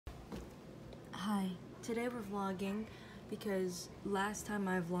Hi, today we're vlogging because last time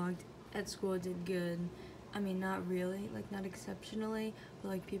I vlogged at school did good. I mean, not really, like not exceptionally, but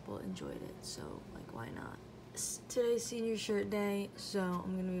like people enjoyed it, so like why not? Today's senior shirt day, so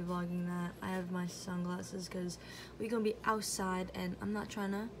I'm gonna be vlogging that. I have my sunglasses because we're gonna be outside and I'm not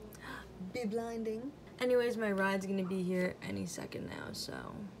trying to be blinding. Anyways, my ride's gonna be here any second now, so.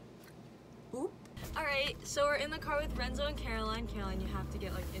 Oop. Alright, so we're in the car with Renzo and Caroline. Caroline, you have to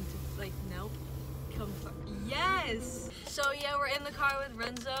get like into, like, nope. Come yes! So yeah, we're in the car with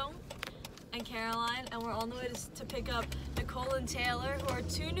Renzo and Caroline, and we're on the way to pick up Nicole and Taylor, who are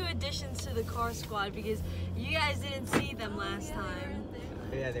two new additions to the car squad because you guys didn't see them last time.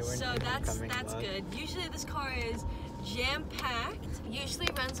 Yeah, they weren't. So that's good. Usually this car is jam-packed. Usually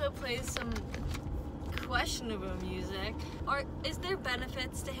Renzo plays some questionable music. Or is there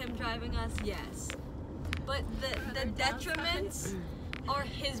benefits to him driving us? Yes. But the detriments are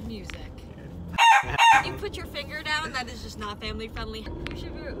his music. You put your finger down, that is just not family friendly. You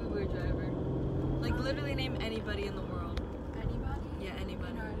should be an Uber driver. Like literally name anybody in the world. Anybody? Yeah,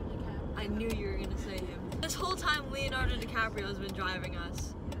 anybody. Leonardo DiCaprio. I knew you were gonna say him. This whole time Leonardo DiCaprio has been driving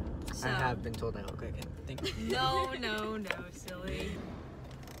us. So. I have been told I look like him. Thank you. No, silly.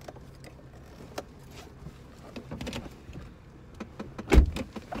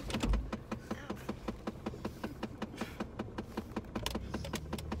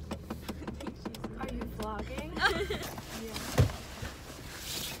 Are you vlogging? Yeah.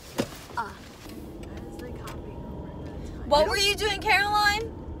 That is like copying homework, but it's fine. What were you doing, Caroline?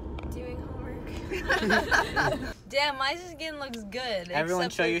 Doing homework. Damn, my skin looks good. Everyone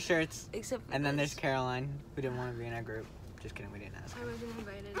show your shirts. Except for And then this. there's Caroline, who didn't want to be in our group. Just kidding, we didn't ask I her. wasn't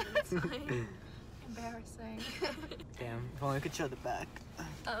invited, but it's fine. Embarrassing. Damn, if only we could show the back.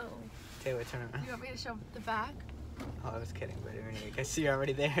 Oh. Taylor, turn around. You want me to show the back? Oh, I was kidding, but anyway, I see you're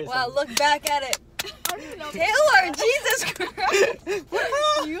already there. Wow, So. look back at it. I don't even know. Taylor, Jesus Christ.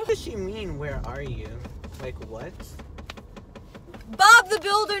 What does she mean, where are you? Like, what? Bob the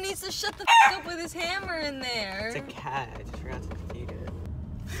Builder needs to shut the f up with his hammer in there. It's a cat. I just forgot to feed it.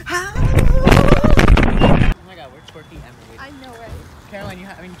 Oh my god, we're twerky Emily. I know, right? Caroline,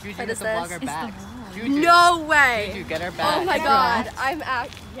 Juju What has is to vlog this? our It's back. the Juju. No way! Juju, get our back. Oh my god, I'm at,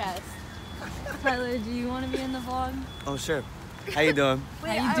 yes. Tyler, do you want to be in the vlog? Oh, sure. How you doing?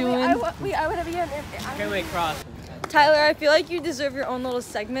 Wait, How you doing? I want to be on. Okay, wait, cross. Tyler, I feel like you deserve your own little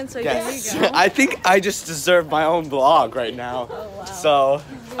segment, so Yes. here you go. I think I just deserve my own vlog right now. Oh, wow. So,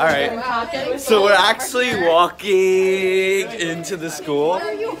 all right. So we're actually walking into the school. Why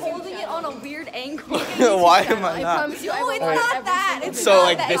are you holding it on a weird angle? Why am I not? promise you I No, will it's watch not every that. single It's So, not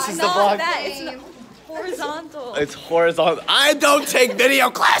like, that. this It's is the not vlog? that. It's not horizontal. It's horizontal. I don't take video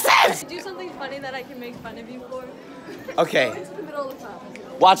classes. Do something funny that I can make fun of you for. Okay, into the middle of the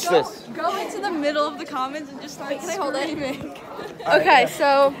comments. watch this. Go into the middle of the comments and just start Can I hold it? screaming. Okay,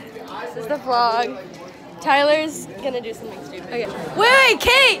 so this is the vlog. Tyler's gonna do something stupid. Okay. Wait,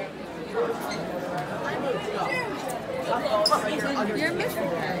 Kate! You're missing.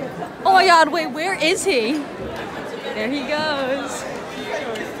 Oh my god, wait, where is he? There he goes.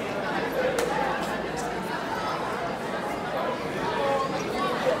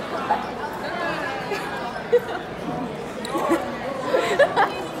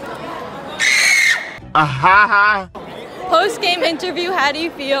 Post-game interview, how do you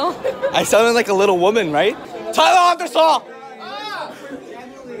feel? I sounded like a little woman, right? Tyler Andersall!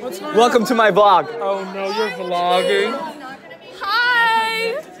 Welcome to my vlog. Oh no, you're vlogging.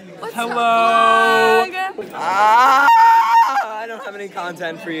 Hi! What's Hello. up, vlog? I don't have any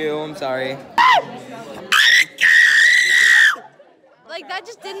content for you. I'm sorry. Like, that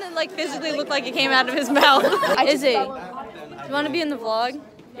just didn't, like, physically look like it came out of his mouth. Izzy, you want to be in the vlog?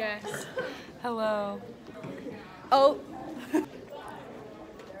 Yes. Hello. Oh.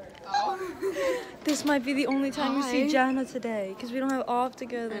 This might be the only time you see Jana today, because we don't have off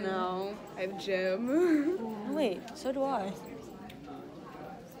together. I know. I have gym. Oh, wait, so do I.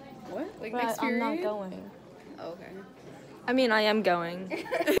 What? Like But next I'm period? not going. Oh, okay. I mean, I am going.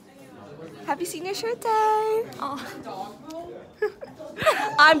 Happy senior shirt day. Oh.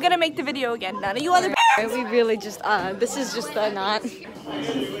 I'm gonna make the video again. None of you other. We really just, this is just a not. Did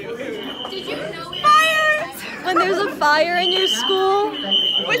you know fire? When there's a fire in your school.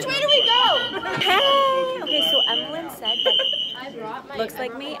 Which way do we go? Hey! Okay, so Emily said that looks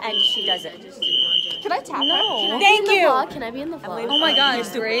like me and she doesn't. Can I tap No. Thank you. Can I be in the vlog? Oh my God,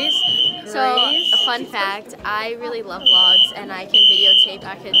 Grace. So, a fun fact, I really love vlogs and I can videotape,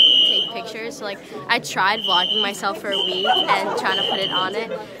 I can take pictures. So, like, I tried vlogging myself for a week and trying to put it on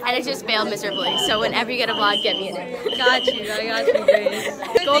it, and it just failed miserably. So, whenever you get a vlog, get me in it. Got you, Grace.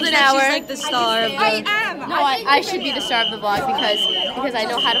 Golden hour. She's like the star of the... No, I should be the star of the vlog because I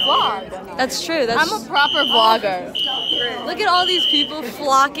know how to vlog. That's true. I'm a proper vlogger. Look at all these people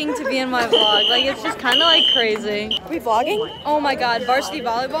flocking to be in my vlog. Like, it's just kind of like crazy. Are we vlogging? Oh my God, varsity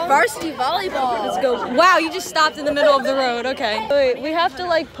volleyball? Varsity volleyball. Let's go. Wow, you just stopped in the middle of the road. Okay. Wait, we have to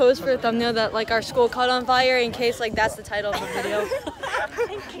like pose for a thumbnail that like our school caught on fire in case like that's the title of the video.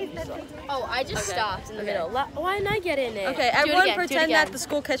 Oh, I just stopped in the middle. Why didn't I get in it? Okay, everyone pretend that the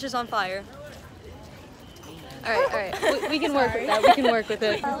school catches on fire. All right. We can work with that. We can work with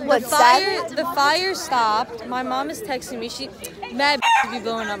it. The fire stopped. My mom is texting me. She mad to be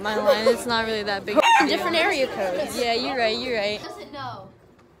blowing up my line. It's not really that big. Different area codes. Yeah, you're right. Doesn't know.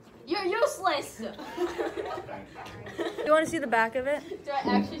 You're useless. You want to see the back of it? Do I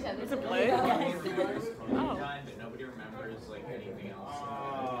actually have this? But nobody remembers like anything else.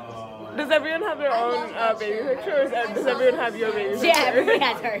 Does everyone have their own baby picture, or does everyone have your baby picture? Yeah, everyone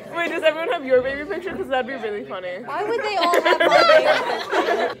has hers. Wait, does everyone have your baby picture? Because that'd be really funny. Why would they all have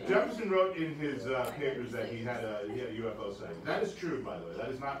my baby? Jefferson wrote in his papers that he had a UFO sighting. That is true, by the way. That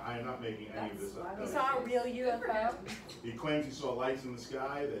is not. I am not making any of this up. You saw a real UFO? He claims he saw lights in the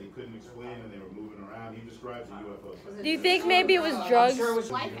sky that he couldn't explain, and they were moving around. He describes a UFO sighting. Do you think maybe it was drugs?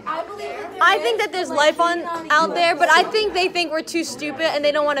 I think that there's life out there, but I think they think we're too stupid and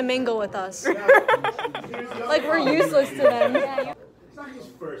they don't want to mingle with us. Like we're useless to them. It's not his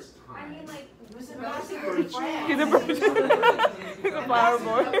first time. He's a virgin. He's a flower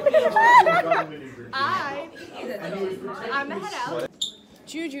boy. I'm the head out.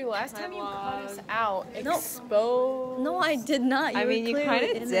 Juju, last time you called us out, exposed. No, I did not. I mean, you kind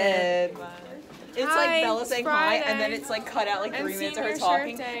of did. It's Hi, like Bella saying hi, Friday. and then it's like cut out like 3 minutes of her senior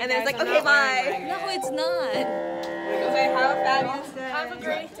talking, shirt day, and then it's guys, like, I'm okay, not wearing bye. No, it's not. Okay, have a fabulous day. Have a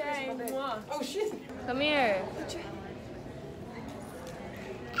great day. Mwah. Oh shit. Come here.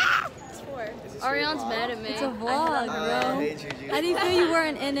 Ariane's mad at me. It's a vlog, bro. How do you feel you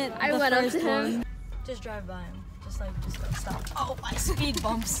weren't in it? I went up to him. Just drive by him. Just don't stop. Oh, my speed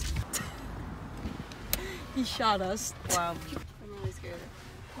bumps. He shot us. Wow. I'm really scared.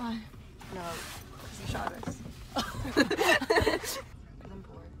 Why? No, he shot us.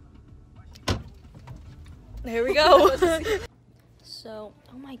 Here we go. So,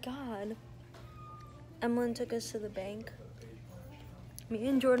 oh my God. Emlyn took us to the bank. Me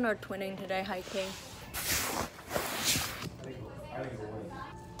and Jordan are twinning today, hiking. Okay,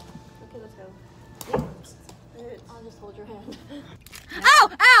 let's go. I'll just hold your hand. Ow!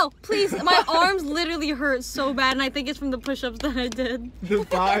 Ow! Please, my arms literally hurt so bad, and I think it's from the push-ups that I did. The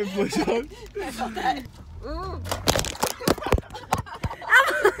 5 push-ups.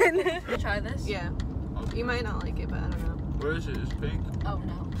 Try this? Yeah. You might not like it, but I don't know. Where is it? It's pink. Oh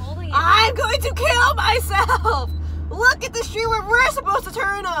no. Holding it. I'm going to kill myself! Look at the street where we're supposed to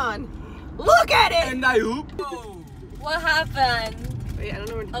turn on! Look at it! And I hoop. What happened? Wait, I don't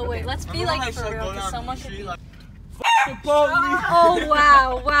know where to Oh wait, let's be like for real, because someone could be. Like, Oh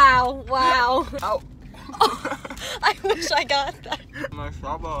wow, wow, wow. ow. I wish I got that. My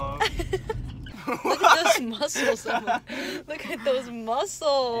shaba. Look at those muscles, Emma. Look at those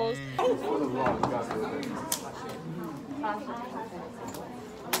muscles.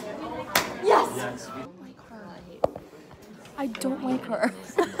 Yes! I don't like her.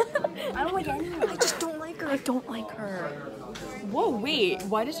 I don't like anyone. I just don't like her. I don't like her. Whoa, wait.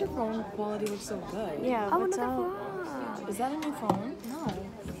 Why does your phone quality look so good? Yeah, what's up? Is that a new phone? No,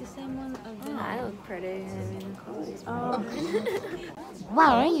 it's the same one I've been I look pretty. Why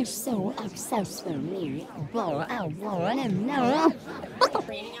are you so obsessed with me? Well, I want to know.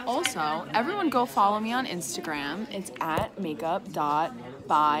 Also, everyone go follow me on Instagram. It's at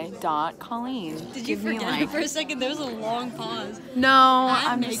makeup.by.colleen. Did you forget me for a second? There was a long pause. No, At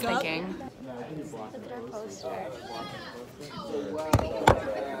I'm just makeup? thinking.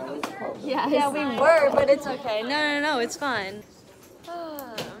 Yeah, we were, but it's okay. No, it's fine.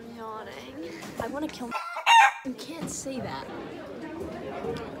 I'm yawning. I want to kill my. You can't say that.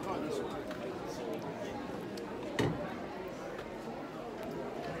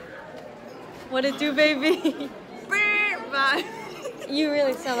 What it do, baby? You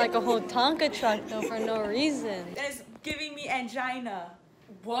really sound like a whole Tonka truck, though, for no reason. That is giving me angina.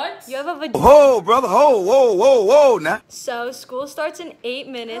 What? You have a vagina. Whoa, brother. Whoa, now. So, school starts in 8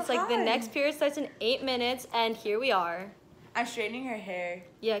 minutes. Like, the next period starts in 8 minutes, and here we are. I'm straightening her hair.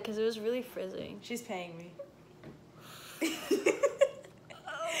 Yeah, because it was really frizzy. She's paying me.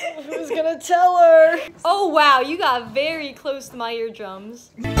 Who's gonna tell her? Oh wow, you got very close to my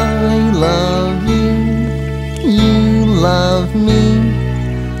eardrums. I love you, you love me.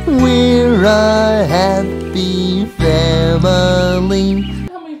 We're a happy family.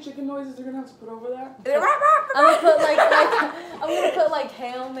 How many chicken noises they're gonna have to put over there? I'm gonna put like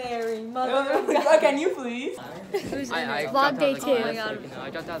Hail Mary, mother of God. Can you please? Vlog day 2. Oh my God. I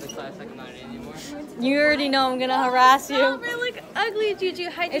dropped out of the class. I cannot anymore. You already know I'm gonna harass you. Oh, we look ugly, Juju.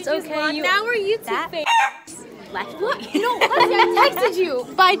 Hi, It's Juju's okay, vlog. you- Now we're YouTube famous. Left. Look, no, I texted you.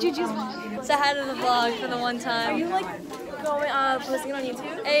 Bye, Juju's vlog. Say hi to the vlog for the one time. Are you like going posting it on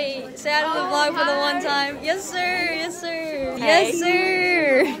YouTube? Hey, say hi to the vlog for the one time. Yes, sir. Yes, sir. Hey. Yes,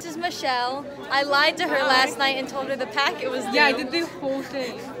 sir. This is Michelle. I lied to her last night and told her the packet was due. Yeah, I did the whole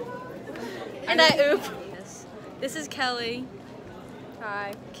thing. And I oop. This is Kelly.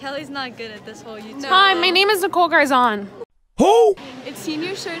 Hi. Kelly's not good at this whole YouTube. Hi, my name is Nicole Garzon. Who? It's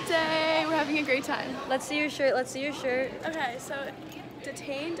senior shirt day. We're having a great time. Let's see your shirt. Let's see your shirt. Okay, so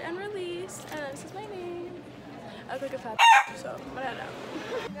detained and released, and this is my name. I look like a fat so, but I don't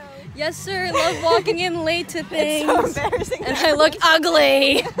know. Yes, sir. Love walking in late to things. It's so embarrassing. And I look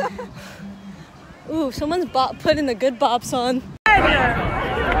ugly. Ooh, someone's putting the good bops on.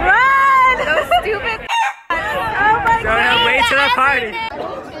 Run! Those stupid. Oh my God. Wait to the party.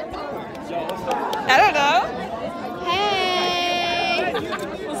 I don't know. Hey.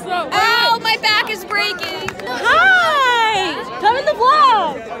 What's up? Ow, my back is breaking. Hi! Come in the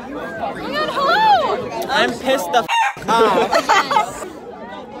vlog. Oh my God, hello. I'm pissed the off.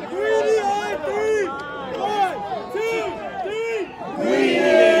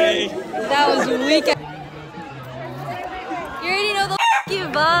 That was weak. You already know the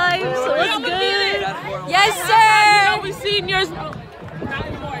vibes, so what's good? Yes, sir! We seniors.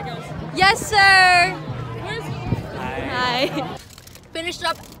 Yes, sir! Hi. Finished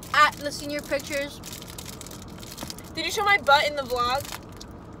up at the senior pictures. Did you show my butt in the vlog?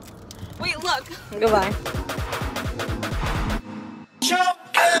 Wait, look. Goodbye. Jump!